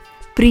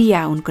प्रिया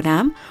उनको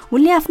नाम,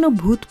 उनले आफ्नो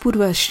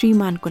भूतपूर्व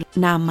श्रीमानको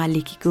नाममा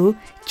लेखेको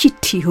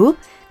चिठी हो।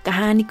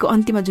 कहानीको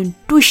अन्त्यमा जुन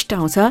ट्विस्ट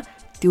आउँछ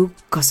त्यो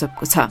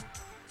गजबको छ।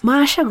 म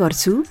आशा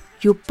गर्छु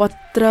यो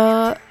पत्र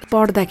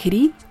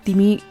पढ्दाखेरि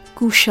तिमी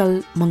कुशल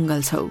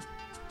मङ्गल छौ।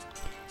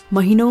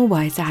 महिनौँ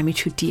भएछ हामी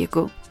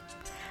छुट्टिएको,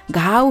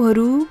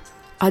 घाउहरू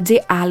अझै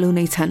आलो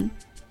नै छन्,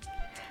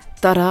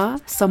 तर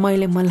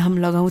समयले मलहम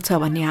लगाउँछ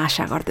भन्ने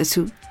आशा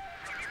गर्दछु।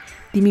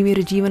 तिमी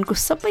मेरो जीवनको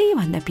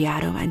सबैभन्दा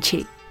प्यारो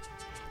मान्छे।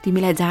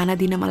 तिमीलाई जान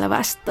दिन मलाई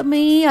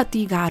वास्तवमै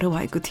अति गाह्रो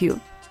भएको थियो,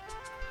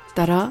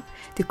 तर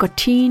त्यो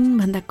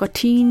कठिनभन्दा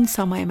कठिन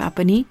समयमा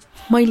पनि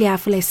मैले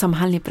आफूलाई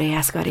सम्हाल्ने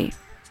प्रयास गरेँ।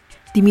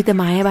 तिमी त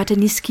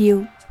मायाबाट निस्कियौ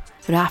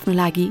र आफ्नो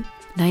लागि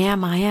नयाँ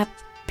माया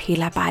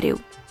फेला पार्यौ।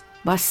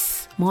 बस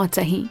म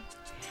चाहिँ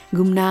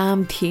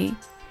गुमनाम थिएँ,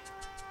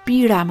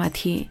 पीडामा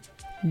थिएँ,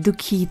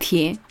 दुखी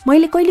थिएँ।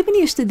 मैले कहिले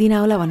पनि यस्तो दिन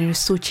आउला भनेर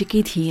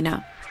सोचेकै थिइनँ।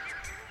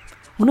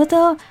 हुन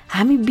त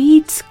हामी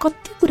बीच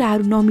कति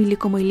कुराहरू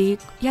नमिलेको मैले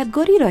याद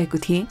गरिरहेको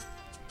थिएँ,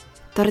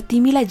 तर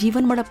तिमीलाई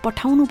जीवनबाट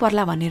पठाउनु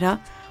पर्ला भनेर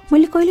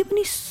मैले कहिले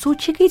पनि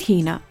सोचेकै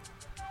थिइनँ।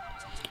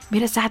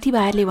 मेरा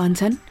साथीभाइहरूले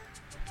भन्छन्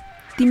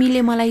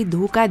तिमीले मलाई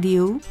धोका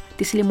दियौ,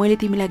 त्यसैले मैले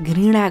तिमीलाई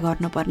घृणा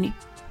गर्नुपर्ने।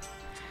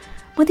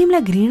 म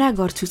तिमीलाई घृणा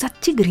गर्छु,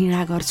 साँच्चै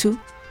घृणा गर्छु,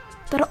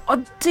 तर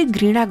अझै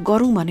घृणा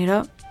गरौँ भनेर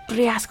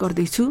प्रयास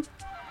गर्दैछु।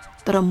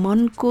 तर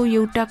मनको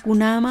एउटा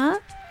कुनामा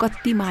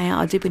कति माया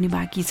अझै पनि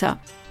बाँकी छ।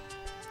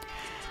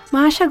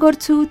 म आशा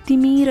गर्छु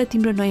तिमी र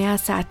तिम्रो नयाँ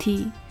साथी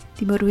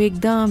तिमीहरू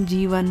एकदम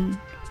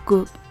जीवनको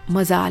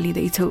मजा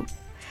लिँदैछौ।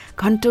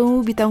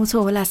 घन्टौँ बिताउँछौ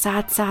होला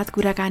साथ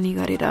कुराकानी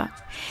गरेर,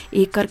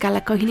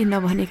 एकअर्कालाई कहिले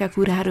नभनेका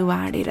कुराहरू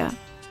बाँडेर।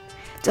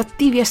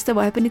 जति व्यस्त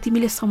भए पनि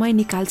तिमीले समय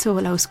निकाल्छौ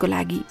होला उसको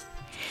लागि।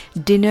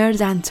 डिनर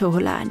जान्छौ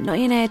होला,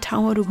 नयाँ नयाँ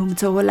ठाउँहरू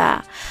घुम्छौ होला।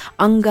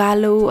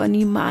 अङ्गालो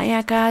अनि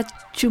मायाका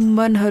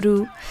चुम्बनहरू,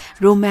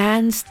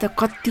 रोमान्स त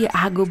कति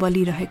आगो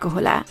बलिरहेको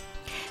होला।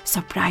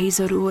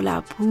 सरप्राइजहरू होला,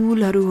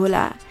 फुलहरू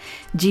होला,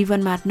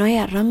 जीवनमा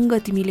नयाँ रङ्ग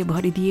तिमीले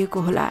भरिदिएको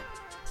होला।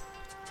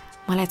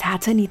 मलाई थाहा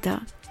छ नि त,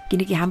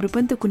 किनकि हाम्रो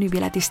पनि त कुनै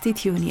बेला त्यस्तै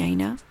थियो नि,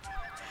 होइन?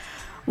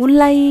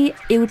 उनलाई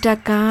एउटा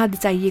काँध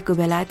चाहिएको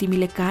बेला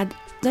तिमीले काँध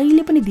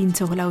जहिले पनि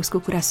दिन्छौ होला उसको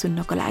कुरा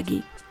सुन्नको लागि।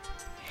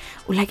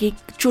 उसलाई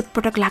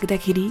चोटपटक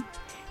लाग्दाखेरि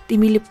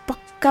तिमीले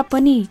पक्का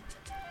पनि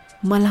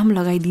मलहम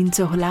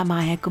लगाइदिन्छौ होला,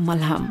 मायाको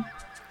मलहम।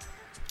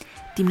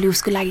 तिमीले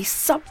उसको लागि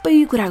सबै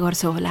कुरा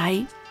गर्छौ होला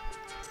है,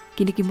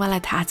 किनकि मलाई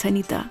थाहा छ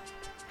नि त,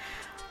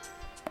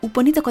 ऊ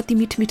पनि त कति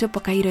मिठो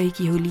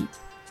पकाइरहेकी होली।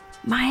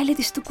 मायाले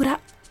त्यस्तो कुरा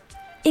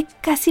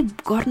एक्कासी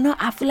गर्न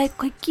आफूलाई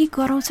के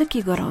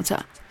गराउँछ।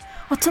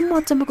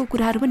 अचम्मको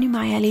कुराहरू पनि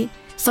मायाले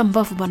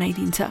सम्भव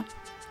बनाइदिन्छ।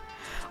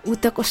 ऊ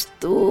त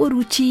कस्तो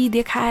रुचि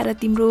देखाएर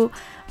तिम्रो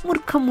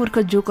मूर्ख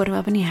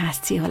जोकहरूमा पनि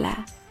हाँस्छे होला।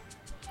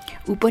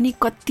 ऊ पनि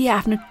कति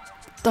आफ्नो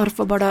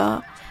तर्फबाट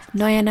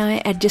नयाँ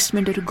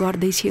एडजस्टमेन्टहरू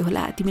गर्दैछ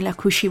होला तिमीलाई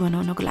खुसी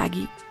बनाउनको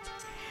लागि।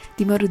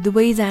 तिमीहरू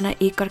दुवैजना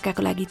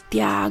एकअर्काको लागि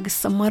त्याग,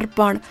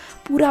 समर्पण,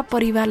 पुरा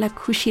परिवारलाई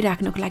खुसी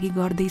राख्नको लागि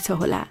गर्दैछ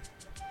होला।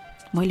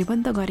 मैले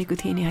पनि त गरेको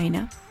थिएँ नि, होइन?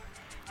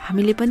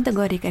 हामीले पनि त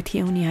गरेका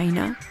थियौँ नि, होइन?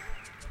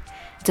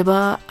 जब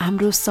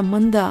हाम्रो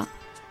सम्बन्ध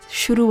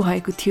सुरु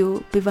भएको थियो,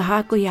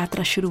 विवाहको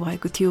यात्रा सुरु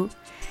भएको थियो,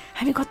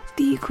 हामी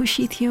कति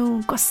खुसी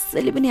थियौँ।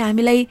 कसैले पनि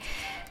हामीलाई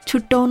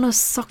छुट्याउन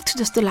सक्छ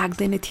जस्तो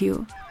लाग्दैन थियो।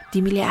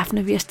 तिमीले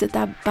आफ्नो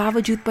व्यस्तता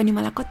बावजुद पनि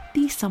मलाई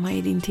कति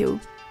समय दिन्थ्यौ।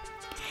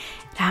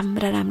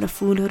 राम्रा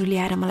फुलहरू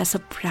ल्याएर मलाई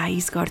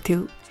सरप्राइज गर्थ्यौ।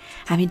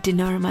 हामी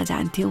डिनरमा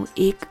जान्थ्यौँ,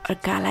 एक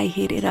अर्कालाई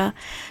हेरेर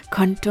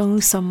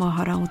घन्टौँसम्म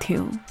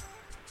हराउँथ्यौँ।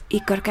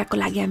 एकअर्काको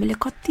लागि हामीले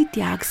कति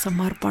त्याग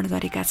समर्पण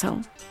गरेका छौँ।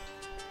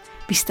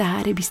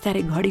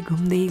 बिस्तारै घडी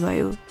घुम्दै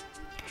गयो,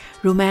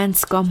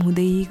 रोमान्स कम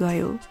हुँदै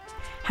गयो।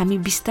 हामी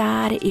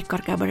बिस्तारै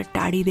एकअर्काबाट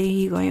टाढिँदै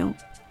गयौँ।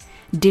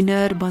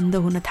 डिनर बन्द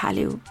हुन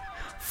थाल्यो,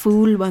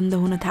 फुल बन्द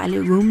हुन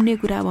थाल्यो, घुम्ने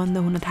कुरा बन्द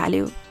हुन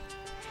थाल्यो।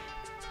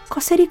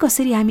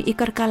 कसरी हामी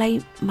एकअर्कालाई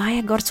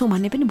माया गर्छौँ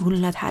भन्ने पनि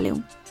भुल्न थाल्यौँ।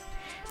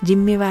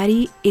 जिम्मेवारी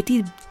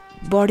यति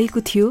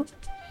बढेको थियो,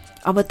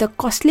 अब त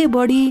कसले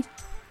बढी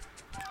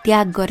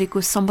त्याग गरेको,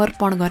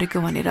 समर्पण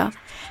गरेको भनेर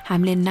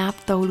हामीले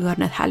नापतौल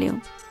गर्न थाल्यौँ।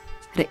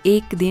 र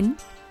एक दिन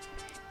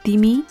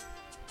तिमी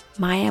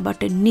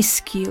मायाबाट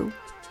निस्कियौ,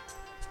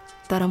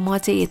 तर म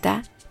चाहिँ यता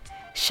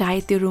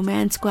सायद त्यो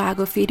रोमान्सको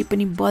आगो फेरि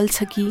पनि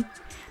बल्छ कि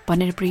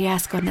भनेर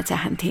प्रयास गर्न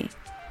चाहन्थेँ,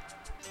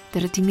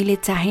 तर तिमीले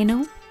चाहेनौ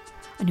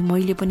अनि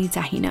मैले पनि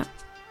चाहिनँ।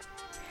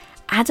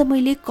 आज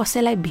मैले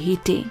कसैलाई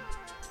भेटेँ,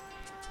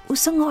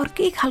 उसँग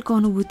अर्कै खालको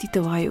अनुभूति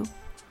त भयो,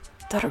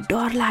 तर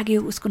डर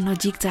लाग्यो उसको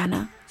नजिक जान।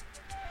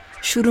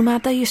 सुरुमा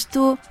त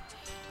यस्तो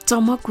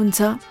चमक हुन्छ,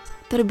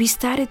 तर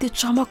बिस्तारै त्यो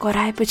चमक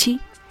हराएपछि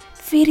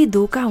फेरि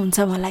धोका हुन्छ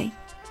मलाई।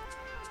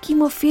 कि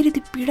म फेरि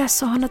त्यो पीडा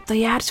सहन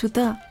तयार छु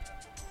त?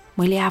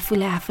 मैले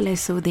आफूलाई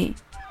सोधेँ।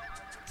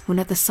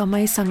 हुन त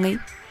समयसँगै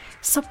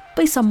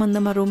सबै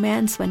सम्बन्धमा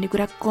रोमान्स भन्ने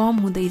कुरा कम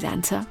हुँदै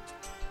जान्छ,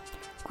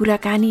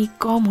 कुराकानी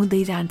कम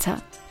हुँदै जान्छ,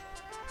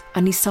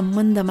 अनि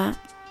सम्बन्धमा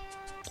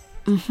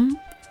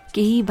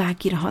केही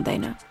बाँकी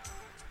रहँदैन।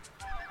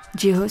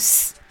 जे होस्,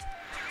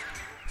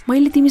 म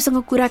मैले तिमीसँग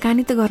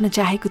कुराकानी त गर्न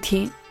चाहेको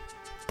थिएँ,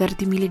 तर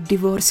तिमीले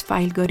डिभोर्स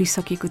फाइल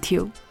गरिसकेको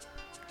थियौ।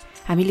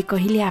 हामीले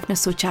कहिले आफ्ना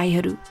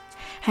सोचाइहरू,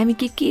 हामी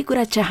के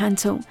कुरा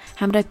चाहन्छौँ,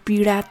 हाम्रा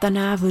पीडा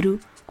तनावहरू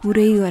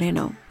कुरै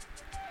गरेनौँ।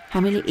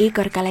 हामीले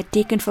एकअर्कालाई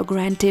टेकन फर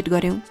ग्रान्टेड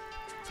गऱ्यौँ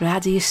र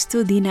आज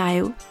यस्तो दिन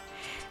आयो,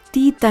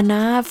 ती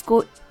तनावको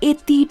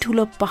यति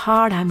ठुलो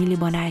पहाड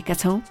हामीले बनाएका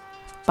छौँ।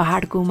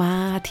 पहाडको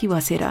माथि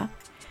बसेर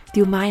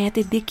त्यो माया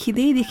त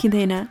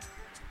देखिँदैन,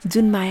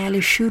 जुन मायाले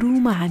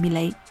सुरुमा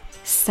हामीलाई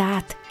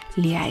साथ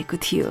ल्याएको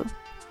थियो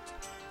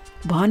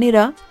भनेर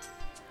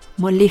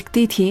म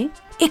लेख्दै थिएँ।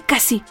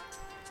 एक्कासी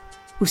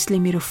उसले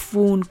मेरो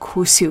फोन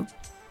खोस्यो।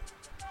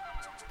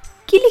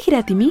 के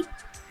लेखिरा तिमी?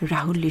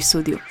 राहुलले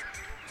सोध्यो।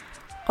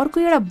 अर्को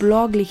एउटा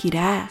ब्लग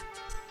लेखिरा।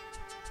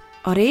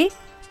 अरे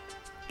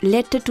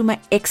letter to my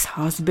x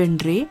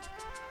husband रे।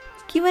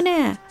 के भने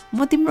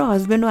म तिम्रो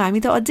हस्बेन्ड हो, हामी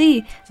त अझै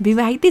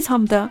विवाहितै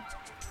छौँ त,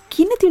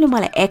 किन तिमीले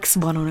मलाई एक्स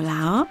बनाउनु ला?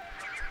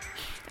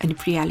 अनि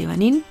प्रियाले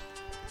भनिन्,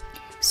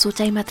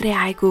 सोचाइ मात्रै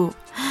आएको।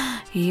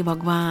 हे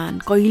भगवान्,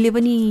 कहिले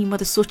पनि म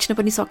त सोच्न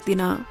पनि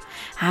सक्दिनँ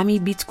हामी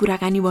बीच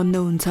कुराकानी बन्द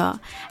हुन्छ,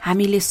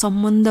 हामीले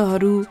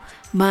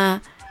सम्बन्धहरूमा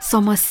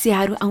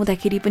समस्याहरू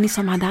आउँदाखेरि पनि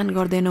समाधान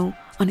गर्दैनौँ,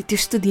 अनि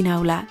त्यस्तो दिन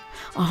आउला?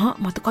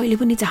 म त कहिले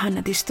पनि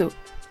चाहन्न त्यस्तो।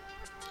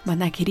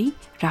 भन्दाखेरि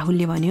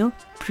राहुलले भन्यो,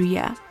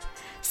 प्रिया,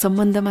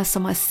 सम्बन्धमा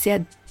समस्या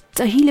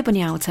जहिले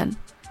पनि आउँछन्,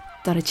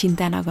 तर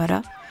चिन्ता नगर,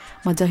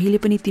 म जहिले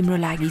पनि तिम्रो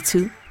लागि छु।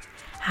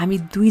 हामी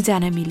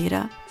दुईजना मिलेर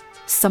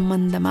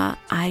सम्बन्धमा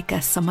आएका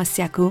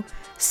समस्याको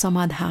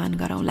समाधान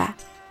गरौँला।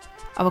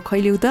 अब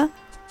खैल्यौ त,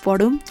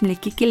 पढौँ तिमीले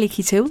के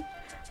लेखिछौ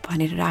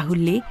भनेर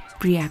राहुलले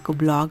प्रियाको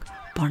ब्लग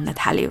पढ्न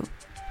थाल्यो।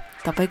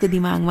 तपाईँको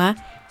दिमागमा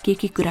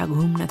के कुरा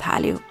घुम्न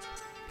थाल्यो?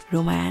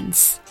 रोमान्स,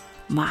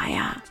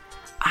 माया,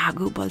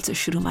 आगो बल्छ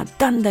सुरुमा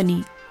दन्दनी,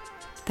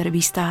 तर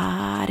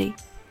बिस्तारै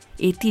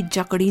यति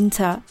जकडिन्छ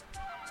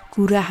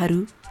कुराहरू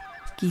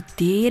कि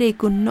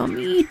धेरैको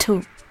नमिठो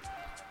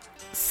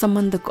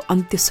सम्बन्धको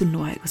अन्त्य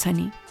सुन्नुभएको छ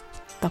नि।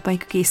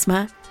 तपाईँको केसमा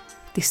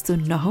त्यस्तो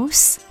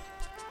नहोस्,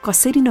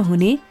 कसरी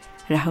नहुने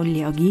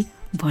राहुलले अघि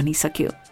भनिसक्यो।